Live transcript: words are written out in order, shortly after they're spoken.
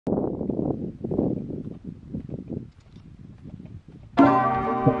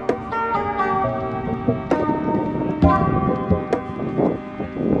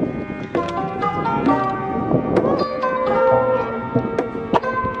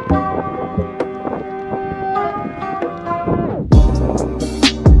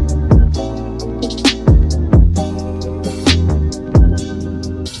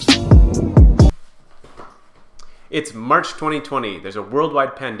March 2020, there's a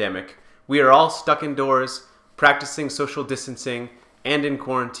worldwide pandemic. We are all stuck indoors, practicing social distancing and in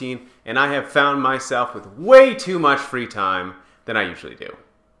quarantine, and I have found myself with way too much free time than I usually do.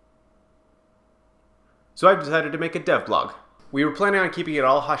 So I've decided to make a devlog. We were planning on keeping it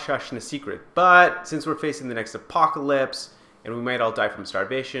all hush-hush and a secret, but since we're facing the next apocalypse, and we might all die from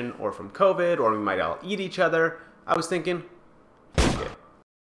starvation or from COVID, or we might all eat each other, I was thinking, okay.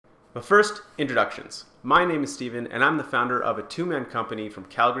 But first, introductions. My name is Steven, and I'm the founder of a two-man company from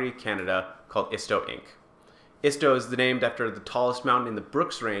Calgary, Canada called IstoInc. Isto is named after the tallest mountain in the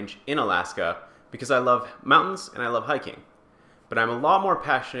Brooks Range in Alaska because I love mountains and I love hiking. But I'm a lot more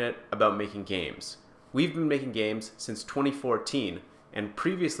passionate about making games. We've been making games since 2014 and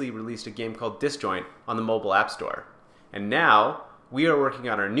previously released a game called Disjoint on the mobile app store. And now we are working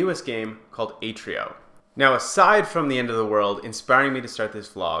on our newest game called ATRIO. Now, aside from the end of the world inspiring me to start this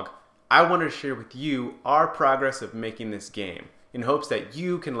vlog, I wanted to share with you our progress of making this game in hopes that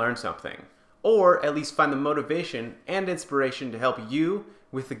you can learn something, or at least find the motivation and inspiration to help you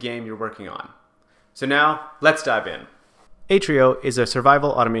with the game you're working on. So now, let's dive in. ATRIO is a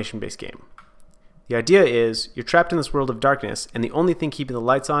survival automation-based game. The idea is you're trapped in this world of darkness, and the only thing keeping the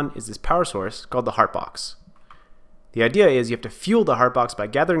lights on is this power source called the Heartbox. The idea is you have to fuel the Heartbox by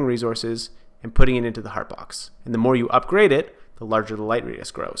gathering resources and putting it into the Heartbox. And the more you upgrade it, the larger the light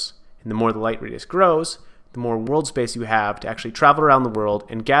radius grows. And the more the light radius grows, the more world space you have to actually travel around the world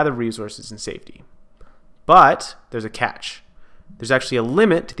and gather resources in safety. But there's a catch. There's actually a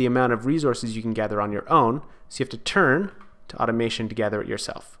limit to the amount of resources you can gather on your own, so you have to turn to automation to gather it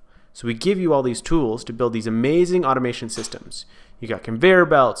yourself. So we give you all these tools to build these amazing automation systems. You got conveyor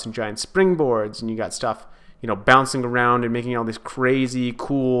belts and giant springboards, and you got stuff, bouncing around and making all this crazy,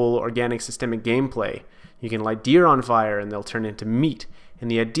 cool, organic systemic gameplay. You can light deer on fire and they'll turn into meat. And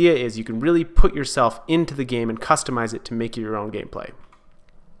the idea is you can really put yourself into the game and customize it to make it your own gameplay.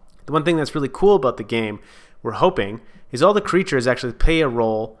 The one thing that's really cool about the game, we're hoping, is all the creatures actually play a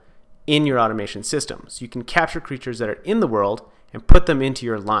role in your automation system. So you can capture creatures that are in the world and put them into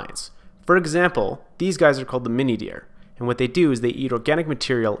your lines. For example, these guys are called the mini deer. And what they do is they eat organic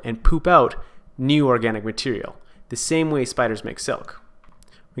material and poop out new organic material, the same way spiders make silk.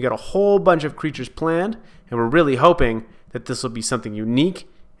 We got a whole bunch of creatures planned, and we're really hoping that this will be something unique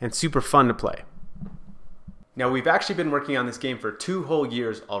and super fun to play. Now, we've actually been working on this game for 2 whole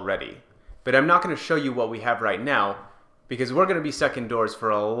years already, but I'm not going to show you what we have right now because we're going to be stuck indoors for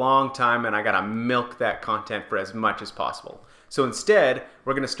a long time and I got to milk that content for as much as possible. So instead,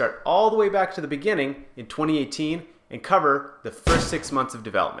 we're going to start all the way back to the beginning in 2018 and cover the first 6 months of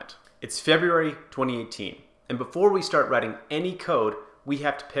development. It's February 2018, and before we start writing any code, we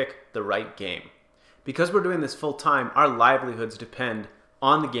have to pick the right game. Because we're doing this full time, our livelihoods depend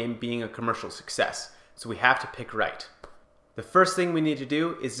on the game being a commercial success, so we have to pick right. The first thing we need to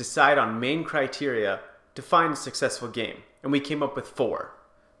do is decide on main criteria to find a successful game, and we came up with 4.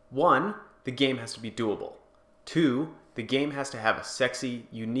 1, the game has to be doable. 2, the game has to have a sexy,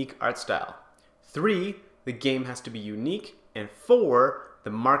 unique art style. 3, the game has to be unique. And 4, the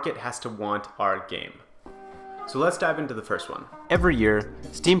market has to want our game. So let's dive into the first one. Every year,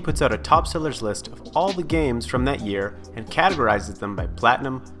 Steam puts out a top sellers list of all the games from that year and categorizes them by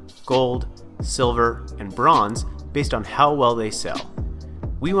platinum, gold, silver, and bronze based on how well they sell.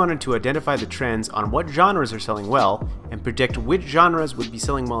 We wanted to identify the trends on what genres are selling well and predict which genres would be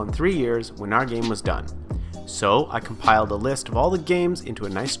selling well in 3 years when our game was done. So I compiled a list of all the games into a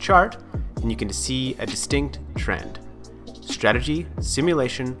nice chart, and you can see a distinct trend. Strategy,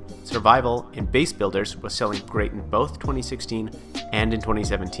 simulation, survival, and base builders was selling great in both 2016 and in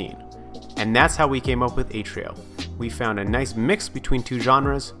 2017. And that's how we came up with ATRIO. We found a nice mix between 2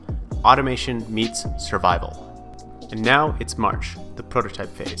 genres, automation meets survival. And now it's March, the prototype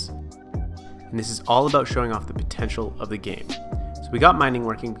phase. And this is all about showing off the potential of the game. So we got mining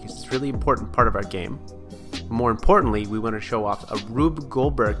working because it's a really important part of our game. More importantly, we want to show off a Rube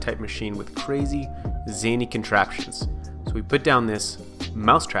Goldberg type machine with crazy, zany contraptions. So we put down this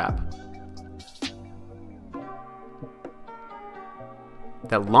mousetrap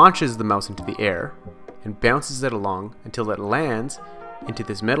that launches the mouse into the air and bounces it along until it lands into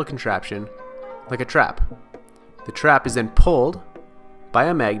this metal contraption like a trap. The trap is then pulled by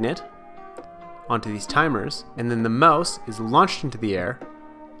a magnet onto these timers, and then the mouse is launched into the air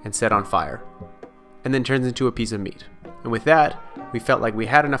and set on fire, and then turns into a piece of meat. And with that, we felt like we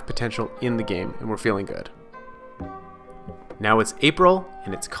had enough potential in the game and we're feeling good. Now it's April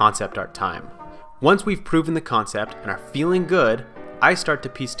and it's concept art time. Once we've proven the concept and are feeling good, I start to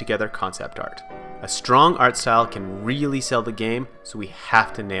piece together concept art. A strong art style can really sell the game, so we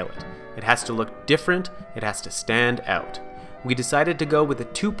have to nail it. It has to look different, it has to stand out. We decided to go with a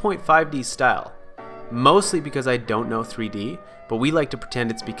 2.5D style, mostly because I don't know 3D, but we like to pretend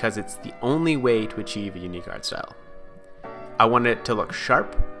it's because it's the only way to achieve a unique art style. I wanted it to look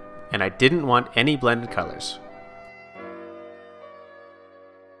sharp, and I didn't want any blended colors.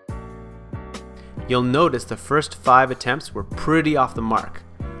 You'll notice the first 5 attempts were pretty off the mark,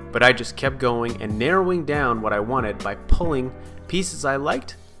 but I just kept going and narrowing down what I wanted by pulling pieces I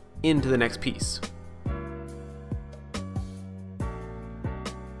liked into the next piece.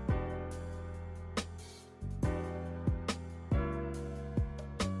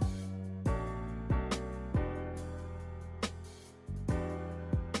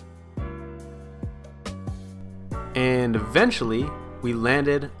 And eventually, we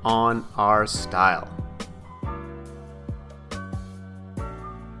landed on our style.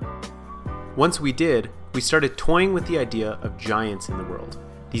 Once we did, we started toying with the idea of giants in the world.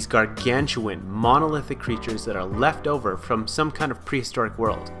 These gargantuan, monolithic creatures that are left over from some kind of prehistoric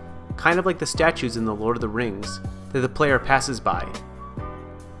world, kind of like the statues in The Lord of the Rings that the player passes by.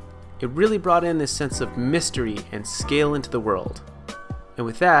 It really brought in this sense of mystery and scale into the world. And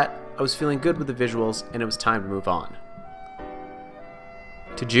with that, I was feeling good with the visuals and it was time to move on.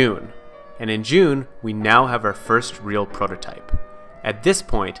 To June. And in June, we now have our first real prototype. At this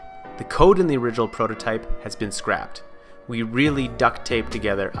point, the code in the original prototype has been scrapped. We really duct taped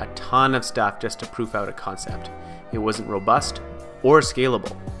together a ton of stuff just to proof out a concept. It wasn't robust or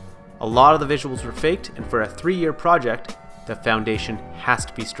scalable. A lot of the visuals were faked, and for a 3-year project, the foundation has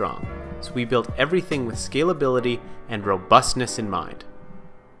to be strong. So we built everything with scalability and robustness in mind.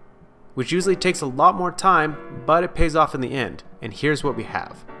 Which usually takes a lot more time, but it pays off in the end. And here's what we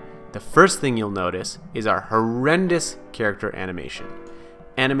have. The first thing you'll notice is our horrendous character animation.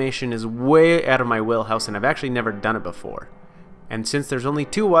 Animation is way out of my wheelhouse and I've actually never done it before. And since there's only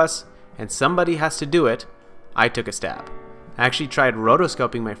 2 of us and somebody has to do it, I took a stab. I actually tried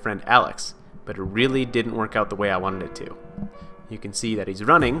rotoscoping my friend Alex, but it really didn't work out the way I wanted it to. You can see that he's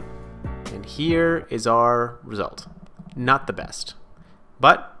running, and here is our result. Not the best,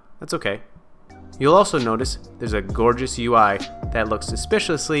 but that's okay. You'll also notice there's a gorgeous UI that looks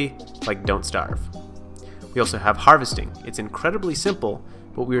suspiciously like Don't Starve. We also have harvesting. It's incredibly simple,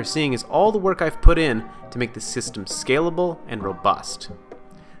 but what we are seeing is all the work I've put in to make the system scalable and robust.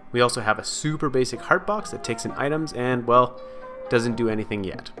 We also have a super basic heart box that takes in items and, well, doesn't do anything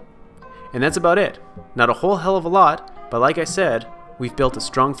yet. And that's about it. Not a whole hell of a lot, but like I said, we've built a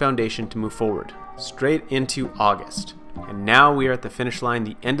strong foundation to move forward, straight into August. And now we are at the finish line,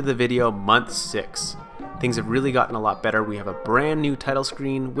 the end of the video, month 6. Things have really gotten a lot better. We have a brand new title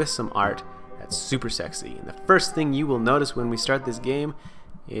screen with some art that's super sexy. And the first thing you will notice when we start this game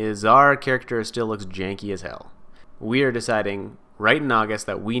is our character still looks janky as hell. We are deciding right in August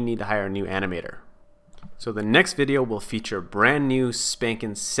that we need to hire a new animator. So the next video will feature brand new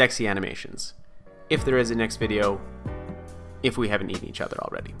spankin' sexy animations. If there is a next video, if we haven't eaten each other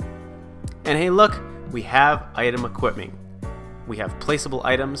already. And hey look, we have item equipping. We have placeable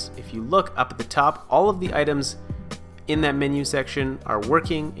items. If you look up at the top, all of the items in that menu section are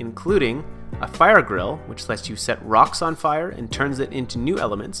working, including a fire grill, which lets you set rocks on fire and turns it into new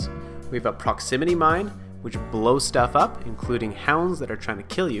elements. We have a proximity mine, which blows stuff up, including hounds that are trying to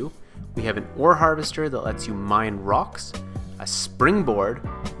kill you. We have an ore harvester that lets you mine rocks, a springboard,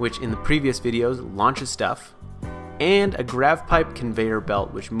 which in the previous videos launches stuff, and a grav pipe conveyor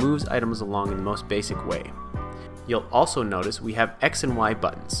belt, which moves items along in the most basic way. You'll also notice we have X and Y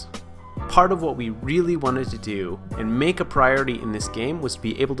buttons. Part of what we really wanted to do and make a priority in this game was to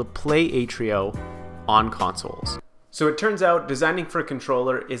be able to play ATRIO on consoles. So it turns out designing for a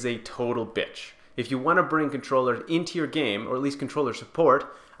controller is a total bitch. If you want to bring controllers into your game, or at least controller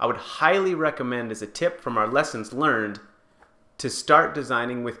support, I would highly recommend, as a tip from our lessons learned, to start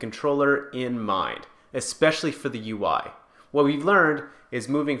designing with controller in mind, especially for the UI. What we've learned is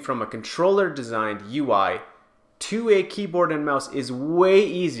moving from a controller designed UI to a keyboard and mouse is way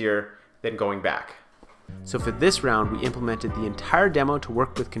easier than going back. So for this round, we implemented the entire demo to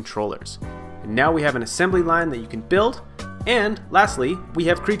work with controllers. And now we have an assembly line that you can build, and lastly, we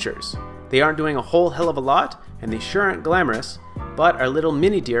have creatures. They aren't doing a whole hell of a lot, and they sure aren't glamorous, but our little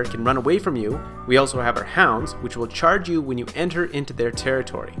mini deer can run away from you. We also have our hounds, which will charge you when you enter into their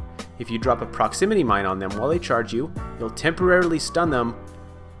territory. If you drop a proximity mine on them while they charge you, you'll temporarily stun them,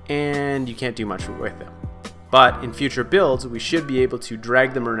 and you can't do much with them. But in future builds, we should be able to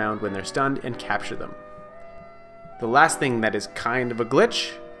drag them around when they're stunned and capture them. The last thing that is kind of a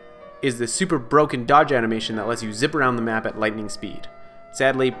glitch is the super broken dodge animation that lets you zip around the map at lightning speed.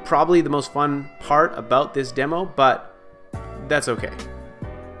 Sadly, probably the most fun part about this demo, but that's okay.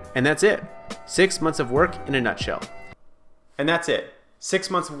 And that's it. 6 months of work in a nutshell. And that's it. 6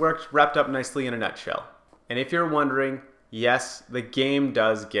 months of work wrapped up nicely in a nutshell. And if you're wondering, yes, the game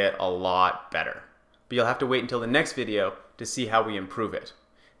does get a lot better. But you'll have to wait until the next video to see how we improve it.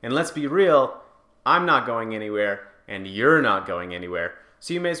 And let's be real, I'm not going anywhere, and you're not going anywhere,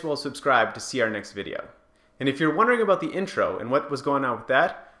 so you may as well subscribe to see our next video. And if you're wondering about the intro and what was going on with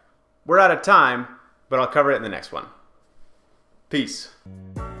that, we're out of time, but I'll cover it in the next one. Peace.